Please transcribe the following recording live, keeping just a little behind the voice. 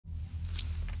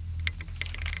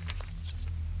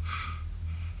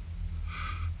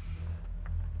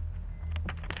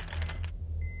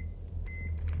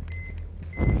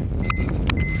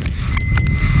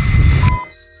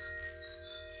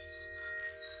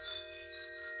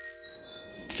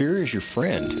fear is your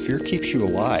friend. Fear keeps you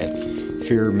alive.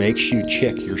 Fear makes you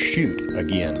check your chute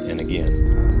again and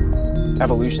again.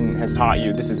 Evolution has taught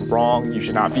you this is wrong, you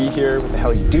should not be here, what the hell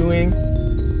are you doing?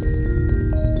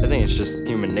 I think it's just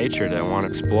human nature to want to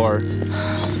explore.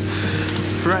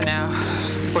 Right now,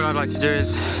 what I'd like to do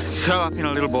is curl up in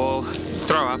a little ball,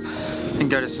 throw up, and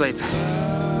go to sleep.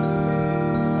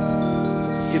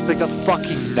 It's like a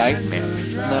fucking nightmare.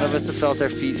 None of us have felt our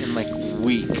feet in like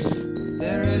weeks.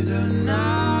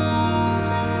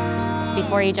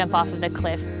 Before you jump off of the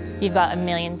cliff, you've got a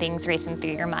million things racing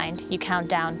through your mind. You count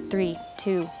down 3,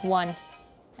 2, 1,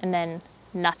 and then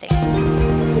nothing.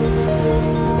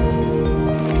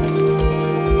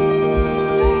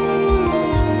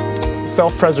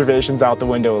 Self-preservation's out the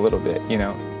window a little bit, you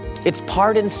know. It's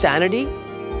part insanity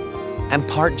and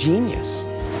part genius.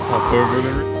 Hop over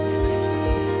there.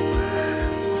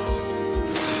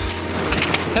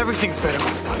 Everything's better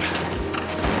with sun.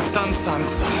 Sun, sun,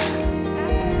 sun.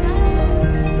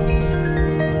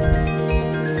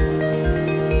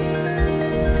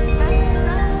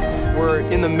 We're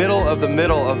in the middle of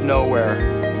nowhere.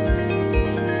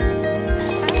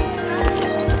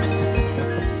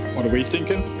 What are we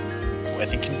thinking? We're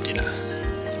thinking dinner.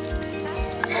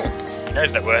 He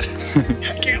knows that word.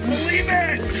 I can't believe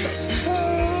it!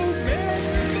 Oh, man.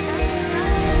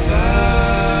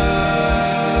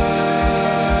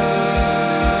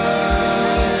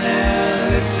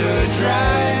 Lips are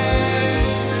dry,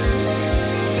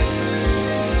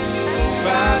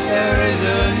 but there is a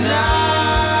night.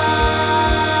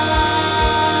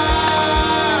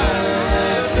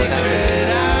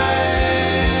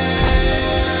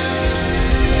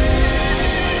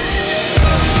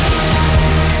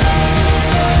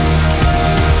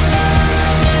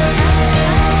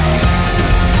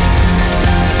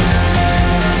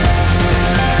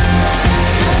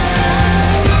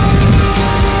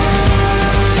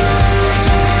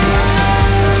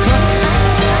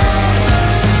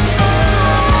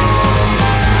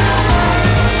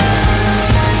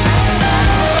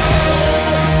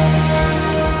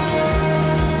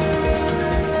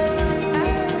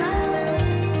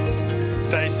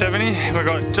 Day 70, we've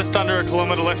got just under a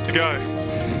kilometre left to go.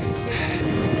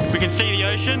 We can see the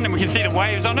ocean and we can see the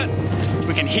waves on it.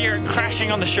 We can hear it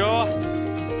crashing on the shore.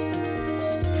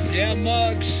 Yeah,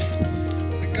 Mugs.